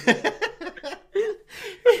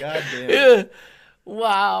 God damn. Yeah.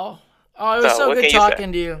 Wow. Oh, it was So, so what good can you say?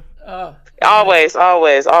 talking to you. Oh.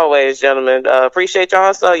 Always, gentlemen. Appreciate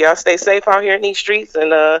y'all. So y'all stay safe out here in these streets, and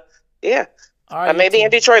yeah, All I right, may you be too. in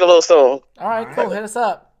Detroit a little soon. All right, cool. Hit us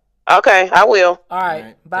up. Okay, I will. All right.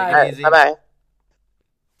 right, Bye. take it easy. Bye bye.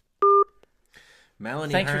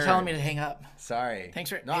 Melanie Thanks for Hearn. telling me to hang up. Sorry. Thanks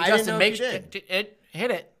for No, hey, I Justin. didn't know if you did. It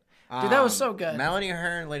hit it. Dude, that was so good. Melanie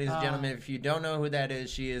Hearn, ladies and gentlemen, if you don't know who that is,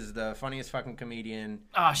 she is the funniest fucking comedian.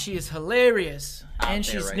 Oh, she is hilarious, Out and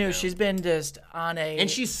there she's right new. now. She's been just on a And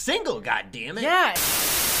she's single, god damn it. yeah.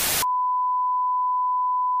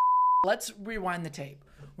 Let's rewind the tape.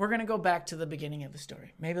 We're gonna go back to the beginning of the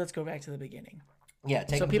story. Maybe let's go back to the beginning. Yeah,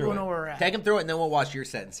 take So them people through know it. where we're at. Take them through it, and then we'll watch your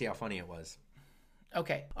set and see how funny it was.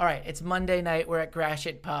 Okay. All right. It's Monday night. We're at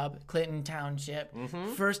Gratiot Pub, Clinton Township.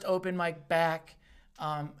 First open mic back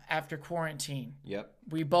after quarantine. Yep.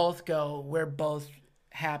 We both go. We're both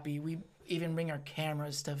happy. We even bring our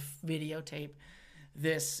cameras to videotape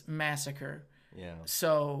this massacre. Yeah.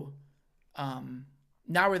 So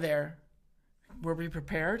now we're there. Were we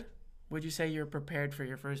prepared? Would you say you're prepared for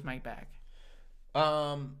your first mic back?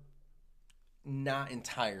 Not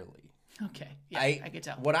entirely. Okay. Yeah, I could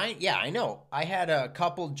tell. I know. I had a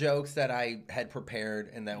couple jokes that I had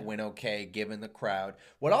prepared and that went okay given the crowd.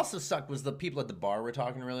 What also sucked was the people at the bar were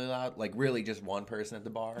talking really loud, like really just one person at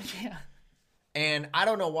the bar. Yeah. And I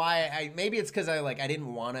don't know why. Maybe it's because I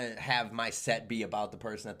didn't want to have my set be about the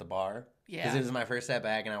person at the bar. Yeah. Because it was my first set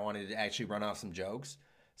back and I wanted to actually run off some jokes.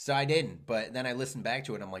 So I didn't. But then I listened back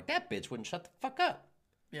to it and I'm like, that bitch wouldn't shut the fuck up.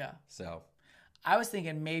 Yeah. So I was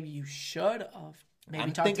thinking maybe you should have. Maybe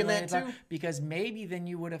I'm talked thinking to that Lance too. because maybe then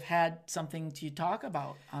you would have had something to talk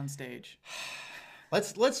about on stage.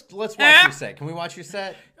 let's watch your set. Can we watch your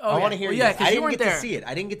set? Oh, I yeah. want to hear Well, you. yeah, 'cause I you didn't weren't get there. to see it.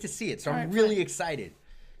 I didn't get to see it. So All I'm right, really fine. excited.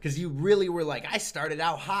 Because you really were like, I started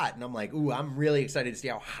out hot. And I'm like, ooh, I'm really excited to see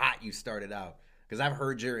how hot you started out. Because I've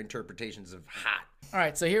heard your interpretations of hot. All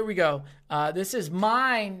right, so here we go. This is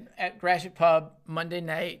mine at Gratiot Pub Monday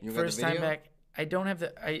night. You got the First time video? back. I don't have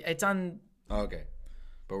the. It's on, Oh, okay.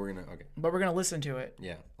 But we're going to, okay. but we're gonna listen to it.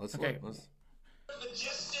 Yeah. Let's Okay. let's.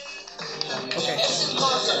 Okay.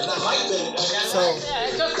 So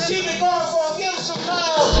Just keep it going for give him some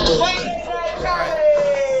love. Wait for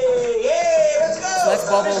comedy. Yeah, let's go. So that's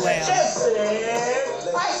Bubble Lamb. Justin.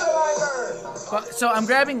 Isoliner. But, so I'm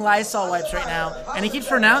grabbing Lysol wipes right now, and he keeps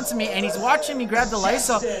pronouncing me, and he's watching me grab the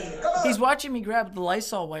Lysol. He's watching me grab the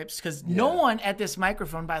Lysol wipes because no one at this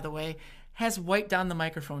microphone, by the way, has wiped down the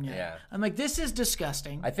microphone yet. Yeah. I'm like, this is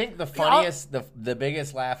disgusting. I think the funniest, the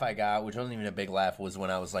biggest laugh I got, which wasn't even a big laugh, was when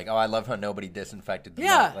I was like, "Oh, I love how nobody disinfected the mic."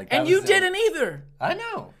 Like, and you didn't either. I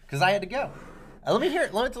know, because I had to go. Let me hear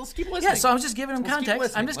it. Let's keep listening. Yeah, so I'm just giving him Let's keep context.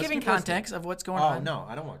 listening. I'm just Let's giving keep listening. context of what's going Oh on. no,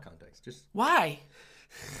 I don't want context. Just Why?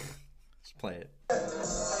 play it. Give it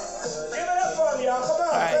up for me, y'all. Come on,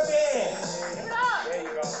 right. clap your hands. Give it up. There you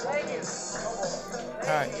go. Thank you.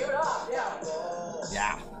 All right. Give it up.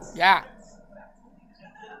 Yeah. Yeah.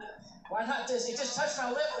 Why not this? It just touched my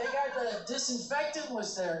lip. They got the disinfectant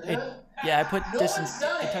was there, dude. Yeah, I put No one's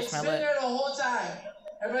done it it. touched It's my been lip. there the whole time.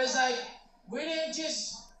 Everybody's like, we didn't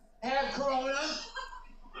just have Corona.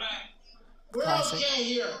 We're Classic. okay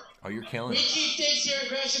here. Oh, you're killing We it. keep things here at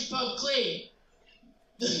Gresham Pub clean.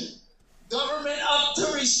 The government upped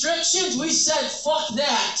the restrictions. We said, fuck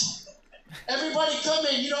that. Everybody come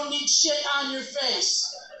in. You don't need shit on your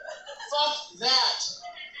face. Fuck that.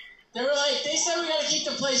 They were like, they said we gotta keep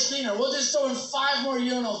the place cleaner. We'll just throw in 5 more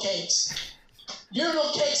urinal cakes.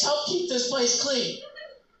 Urinal cakes help keep this place clean.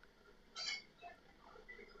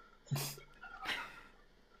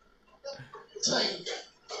 It's like,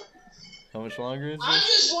 How much longer is I'm this?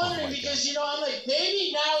 just wondering my because, you know, I'm like,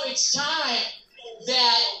 maybe now it's time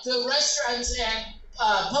that the restaurants and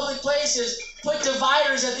public places put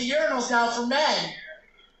dividers at the urinals now for men.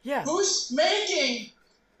 Yeah. Who's making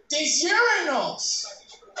these urinals?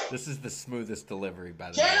 This is the smoothest delivery, by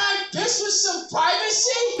the Can way. I piss with some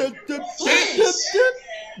privacy? Please.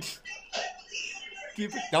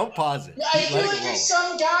 Keep it. Don't pause it. I Keep feel letting like it roll. there's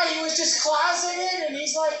some guy who was just closeted and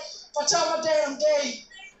he's like, if I tell my dad I'm gay,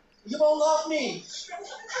 you won't love me. He's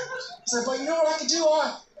like, but you know what I can do?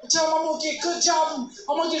 I tell him I'm going to get a good job and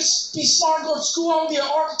I'm going to be smart and go to school. I'm going to be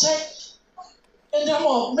an architect. And then I'm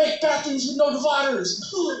going to make bathrooms with no dividers.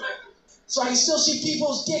 So I can still see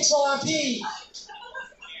people's dicks while I pee.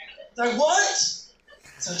 Like, what?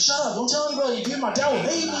 It's like, shut up. Don't tell anybody. You're my dad will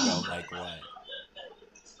hate me. Don't like what?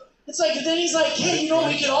 It's like, and then he's like, hey, you know what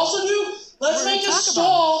we can also do? Let's What are we make a talking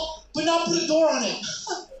stall, but not put a door on it.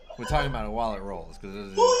 We're talking about it while it rolls, because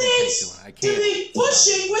Who needs I to can't. be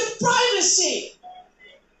pushing with privacy?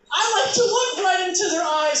 I like to look right into their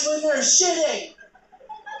eyes when they're shitting.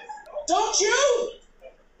 Don't you?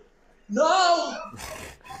 No,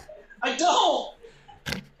 I don't.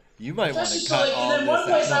 You might want to Especially cut like, all and then this one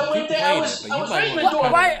place out. I went there, I was right in the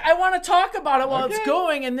door. Why? I want to talk about it while it's Okay.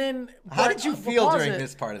 going, and then. How did you feel pause during it.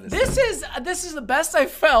 this part of this? This is the best I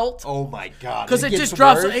felt Oh my god! because it gets just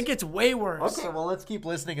drops. worse? It gets way worse. Okay, well let's keep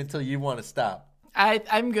listening until you want to stop.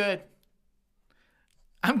 I'm good.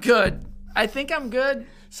 I'm good. I think I'm good.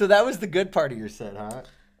 So that was the good part of your set, huh?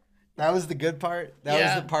 That was the good part. That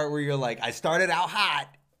Yeah. was the part where you're like, I started out hot.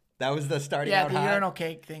 That was the starting Yeah, out the hot. urinal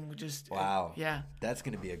cake thing was just. Wow. Yeah. That's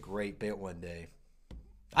gonna be a great bit one day.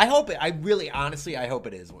 I hope it. I really, honestly, I hope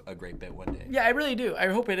it is a great bit one day. Yeah, I really do. I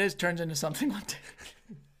hope it turns into something one day.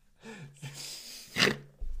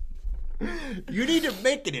 You need to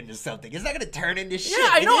make it into something. It's not gonna turn into shit. Yeah,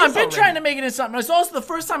 I It know. is I've been already. trying to make it into something. It's also the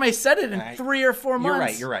first time I said it in Right. 3 or 4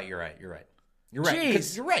 months. You're right. You're right. You're right.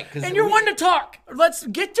 Jeez. You're right. And you're one to talk. Let's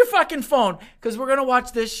get your fucking phone because we're gonna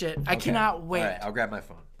watch this shit. I cannot wait. All right, I'll grab my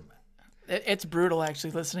phone. It's brutal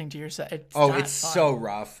actually listening to your set. It's Oh, not it's fun. so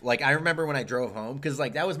rough. Like, I remember when I drove home, because,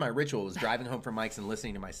 like, that was my ritual, was driving home from Mike's and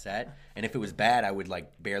listening to my set. And if it was bad, I would, like,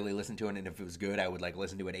 barely listen to it. And if it was good, I would, like,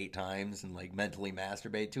 listen to it 8 times and, like, mentally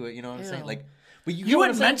masturbate to it. You know what I'm saying? Ew. Like, but you, You know what would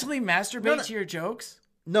I'm saying? mentally masturbate to your jokes?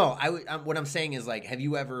 No, what I'm saying is, like, have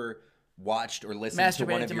you ever watched or listened to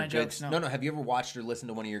one Masturbated of to your my good... jokes, no. No, have you ever watched or listened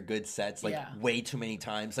to one of your good sets, like, Yeah. way too many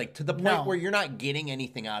times? Like, to the point No. where you're not getting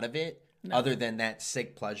anything out of it other than that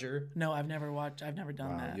sick pleasure? No, I've never watched. I've never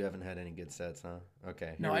done that. You haven't had any good sets, huh?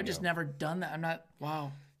 Okay. No, here we I've just go. never done that. I'm not.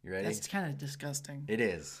 Wow. You ready? That's kind of disgusting. It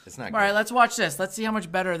is. It's not All good. right, let's watch this. Let's see how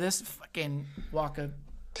much better this fucking walk of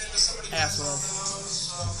ass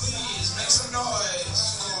was. Please make some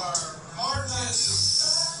noise for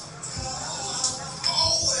Marcus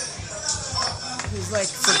Owen. He's like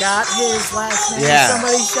forgot his last name. Yeah.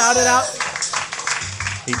 Somebody shouted out.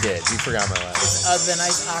 He did. He forgot my last name. The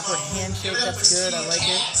nice awkward handshake. That's good. I like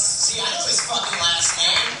it. See, I know his fucking last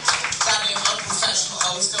name. Goddamn unprofessional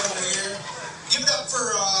host over here. Give it up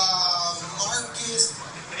for Marcus.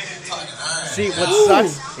 Fucking alright. See, what Ooh,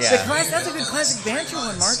 sucks? the Yeah. that's a good classic banter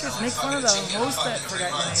one. Marcus, make fun of the host that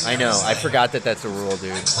forgot your name. I know. I forgot that that's a rule,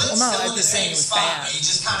 dude. Well, no, I'm just saying it was bad. You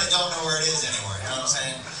just kind of don't know where it is anymore. You know what I'm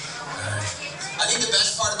saying? Alright. I think the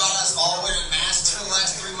best part about us all wearing masks for the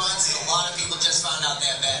last 3 months is a lot of people just found out they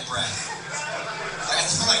have bad breath.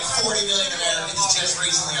 40 million Americans just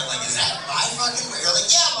recently are like, is that my fucking way? You're like,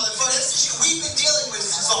 yeah, motherfucker, that's the shit we've been dealing with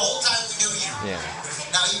since the whole time we knew you. Yeah.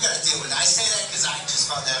 Now you gotta deal with it. I say that because I just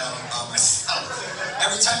found that out myself.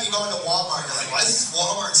 Every time you go into Walmart, you're like, why does this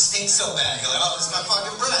Walmart stink so bad? You're like, oh, it's my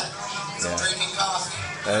fucking breath. I'm drinking coffee.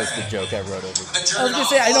 That was the joke I wrote over. I was gonna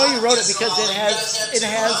say, I know you wrote it because it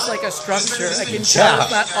has like a structure. I can tell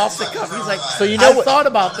it's not off the cuff. He's like, So you know I thought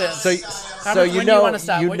about this. So When you do know wanna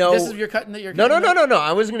stop? you What- know. This is your cutting that you're. No. cutting it?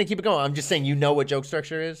 I was gonna keep it going. I'm just saying, you know what joke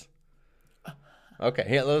structure is. Okay,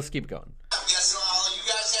 here, let's keep going. Yes, all you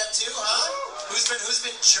guys have too, huh? Who's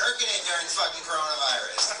been jerking it during fucking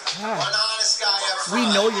coronavirus? One honest guy up front. We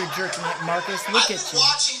know you're jerking it, Marcus. Look I've at been you.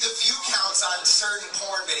 watching the view counts on certain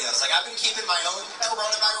porn videos. Like, I've been keeping my own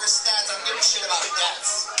coronavirus stats. I don't give a shit about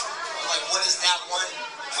deaths. I'm like, what is that one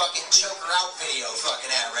fucking choker out video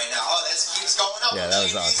fucking at right now? Oh, that keeps going up. Yeah, that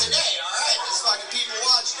was Million views awesome. a day. All right, there's fucking people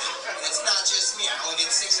watching it. And it's not just me. I only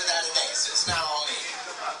get 6 of that a day, so it's not all me.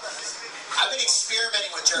 I've been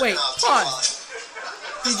experimenting with jerking Wait, off too. pause.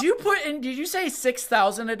 Did you say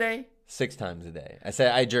 6,000 a day? 6 times a day. I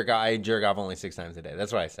said I jerk off only 6 times a day.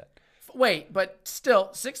 That's what I said. Wait, but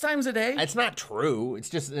still, 6 times a day? It's not true. It's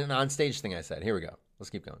just an on-stage thing I said. Here we go. Let's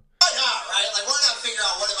keep going. Why not, right? Like, why not figure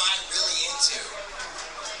out what am I really into?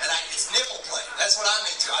 And it's nipple play. That's what I'm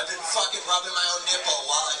into. I've been fucking rubbing my own nipple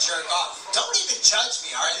while I jerk off. Don't even judge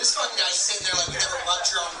me, all right? This fucking guy's sitting there like you never rubbed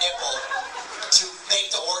your own nipple to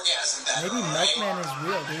make the orgasm better. Maybe all right? Milkman is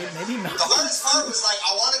real, dude. Maybe The Milkman. hardest part was like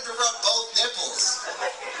I wanted to rub both nipples,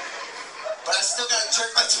 but I still gotta jerk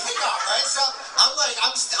my dick off, right? So I'm like,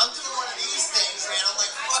 I'm doing one of these things, man. I'm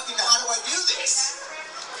like, fucking, how do I do this?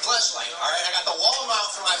 Flashlight, all right. I got the wall mount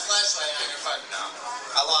for my flashlight. And I fucking no,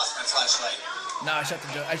 I lost my flashlight. No, I shut the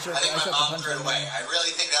joke. I shut I think the my mom punch threw it right away. away. I really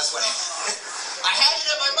think that's what. I had it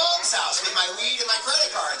at my mom's house with my weed and my credit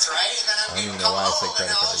cards, right? And then I don't even know come why I home said and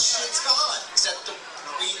credit all cards. shit's gone except the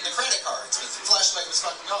weed and the credit cards. But the flashlight was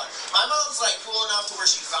fucking gone. My mom's like cool enough to where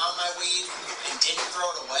she found my weed and didn't throw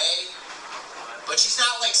it away. But she's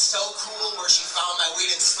not like so cool where she found my weed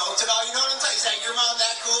and smoked it all. You know what I'm saying? Is that your mom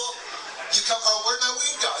that cool? You come home, where'd my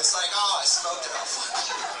weed go? It's like, oh, I smoked it all. Fuck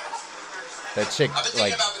you. That chick I've been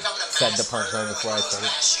like thinking about becoming a said mass the punchline murderer, before I like those said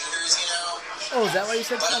it. mass shooters, you know? Oh, is that why you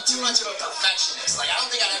said But I'm fuck too you? much of a perfectionist. Like, I don't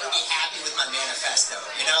think I'd ever be happy with my manifesto.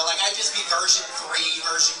 You know, like, I'd just be version 3,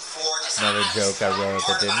 version 4. Just, Another joke I wrote that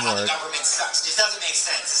part didn't about how work. The government sucks. Just doesn't make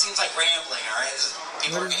sense. It seems like rambling, all right?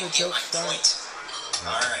 People Where are does going the to get joke my start? point.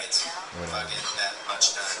 All right. Fucking that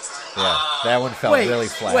much time. Yeah, that one felt really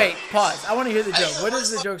flat. Wait, pause. I want to hear the joke. What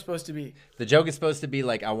is the joke supposed to be? The joke is supposed to be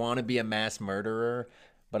like, I want to be a mass murderer,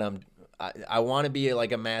 but I want to be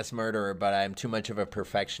like a mass murderer, but I'm too much of a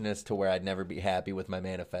perfectionist to where I'd never be happy with my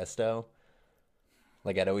manifesto.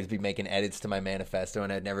 Like, I'd always be making edits to my manifesto,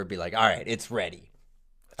 and I'd never be like, all right, it's ready.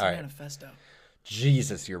 What's All a right. manifesto?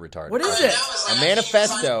 Jesus, you're retarded. What is All it? A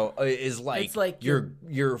manifesto is like, It's like your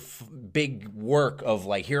big work of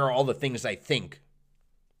like, here are all the things I think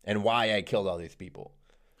and why I killed all these people.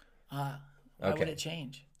 Why would it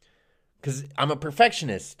change? Because I'm a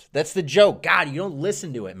perfectionist. That's the joke. God, you don't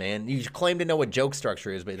listen to it, man. You claim to know what joke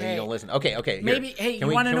structure is, but then Hey. you don't listen. Okay, here. Maybe. Hey, Can you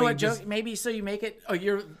we- want to can know we what just- joke? Maybe so you make it. Oh,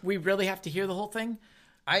 we really have to hear the whole thing.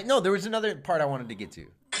 No, there was another part I wanted to get to.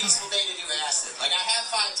 Peaceful day to do acid. Like, I have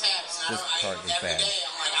 5 tabs, and This part is every bad. day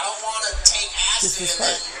I'm like, I don't want to take acid This and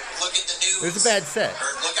part. then look at the news. There's a bad set. Or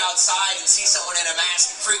look outside and see someone in a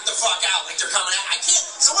mask and freak the fuck out like they're coming out. I can't.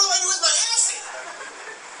 So what do I do with my acid?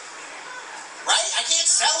 Right? I can't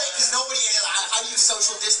sell it because nobody. How do you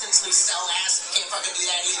social distantly sell acid? Can't fucking do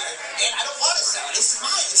that either. And I don't want to sell it. This is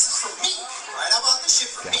mine. This is for me. Right? I bought this shit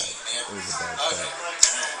for me, man. It was a bad Okay.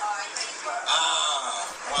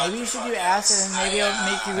 Maybe you should do acid, and maybe it'll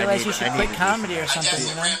make you realize you should I quit need to do comedy or something.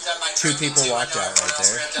 You know. Two people walked out right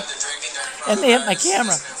there. And they hit my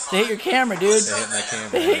camera. They hit your camera, dude. They hit my camera.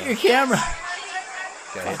 They hit your camera.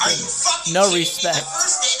 Okay. Are you fucking No kidding me? respect, The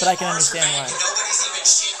first day but I that can bars understand are back why. and nobody's even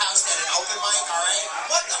shithoused at an open mic, all right?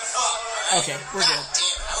 What the fuck, all right? Okay, we're good. God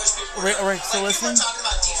damn, I wish people We're were still like, listening? People are talking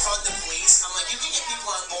about defund the police. I'm like, you can get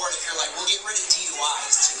people on board if you're like, we'll get rid of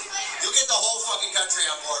DUIs too. You'll get the whole fucking country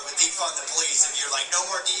on board with defund the police if you're like, no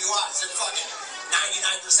more DUIs. Then fucking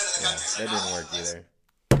 99% of the country's That like, didn't work either.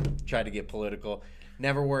 Tried to get political.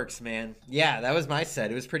 Never works, man. Yeah, that was my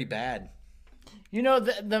set. It was pretty bad. You know,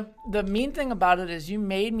 the mean thing about it is you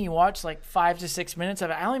made me watch like 5 to 6 minutes of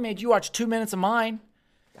it. I only made you watch 2 minutes of mine.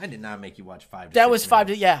 I did not make you watch 5 to That 6 was 5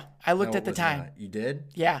 to, minutes. yeah. I No, looked it at the was time. not. You did?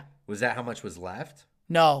 Yeah. Was that how much was left?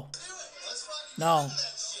 No. No.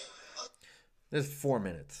 There's 4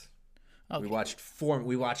 minutes. Okay.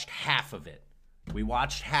 We watched half of it. We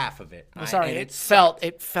watched half of it. I'm sorry, and it felt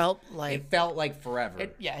like it felt like forever.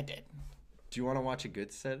 yeah, it did. Do you want to watch a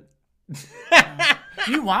good set?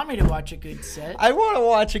 You want me to watch a good set? I want to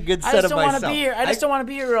watch a good I set just of don't want myself. to be here. I just don't want to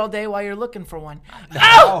be here all day while you're looking for one.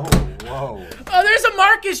 Oh, whoa. Oh, there's a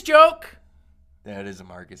Marcus joke. That is a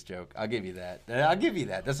Marcus joke. I'll give you that. I'll give you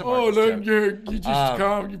that. That's a Oh, Marcus look, joke. you just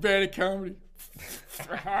comedy, bad at comedy.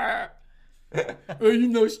 Oh, you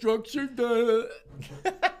know structure.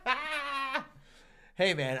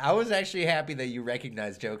 Hey, man, I was actually happy that you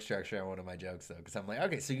recognized joke structure on one of my jokes, though, because I'm like,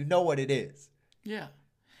 okay, so you know what it is. Yeah.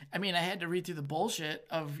 I mean, I had to read through the bullshit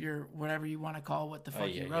of your whatever you want to call what the fuck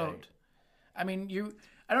you wrote. I mean,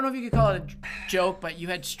 I don't know if you could call it a joke, but you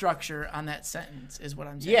had structure on that sentence, is what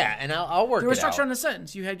I'm saying. Yeah, and I'll work it out. There was structure on the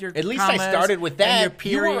sentence. You had your At least commas I started with and that. your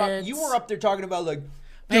periods. You were up there talking about, like,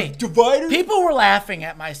 Hey, dividers. people were laughing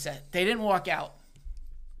at my set. They didn't walk out.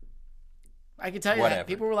 I can tell you Whatever. that.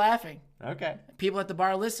 People were laughing. Okay. People at the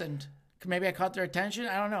bar listened. Maybe I caught their attention.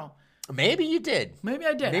 I don't know. Maybe you did. Maybe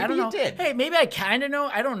I did. Maybe I don't you know. did. Hey, maybe I kind of know.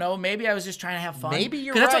 I don't know. Maybe I was just trying to have fun. Maybe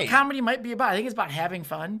you're 'Cause that's right. what comedy might be about. I think it's about having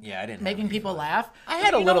fun. Yeah, I didn't have making any people fun. laugh. I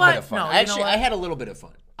had a You know little bit what? of fun. No, Actually, you know I what? had a little bit of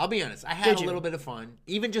fun. I'll be honest. I had Did a you? little bit of fun.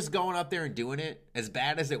 Even just going up there and doing it, as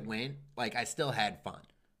bad as it went, like, I still had fun.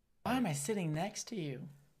 Why am I sitting next to you?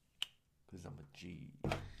 Because I'm a G.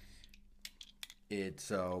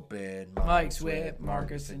 It's open Mics with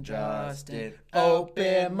Marcus and Justin.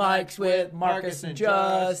 Open mics with Marcus and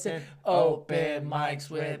Justin. Open mics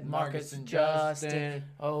with Marcus and Justin.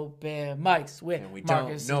 Open mics with And we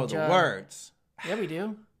Marcus don't know and the Justin. words. Yeah, we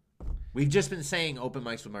do. We've just been saying open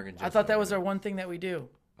mics with Marcus and Justin. I thought that was our one thing that we do.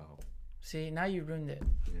 Oh, See, now you ruined it.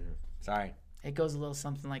 sorry. It goes a little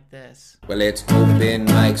something like this. Well, it's open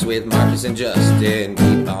mics with Marcus and Justin.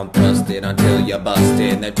 Keep on thrusting until you're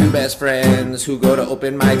busting. They're two best friends who go to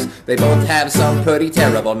open mics. They both have some pretty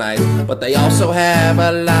terrible nights, but they also have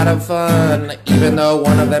a lot of fun, even though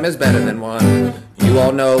one of them is better than one. You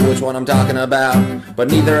all know which one I'm talking about,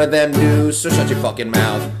 but neither of them do, so shut your fucking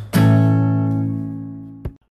mouth.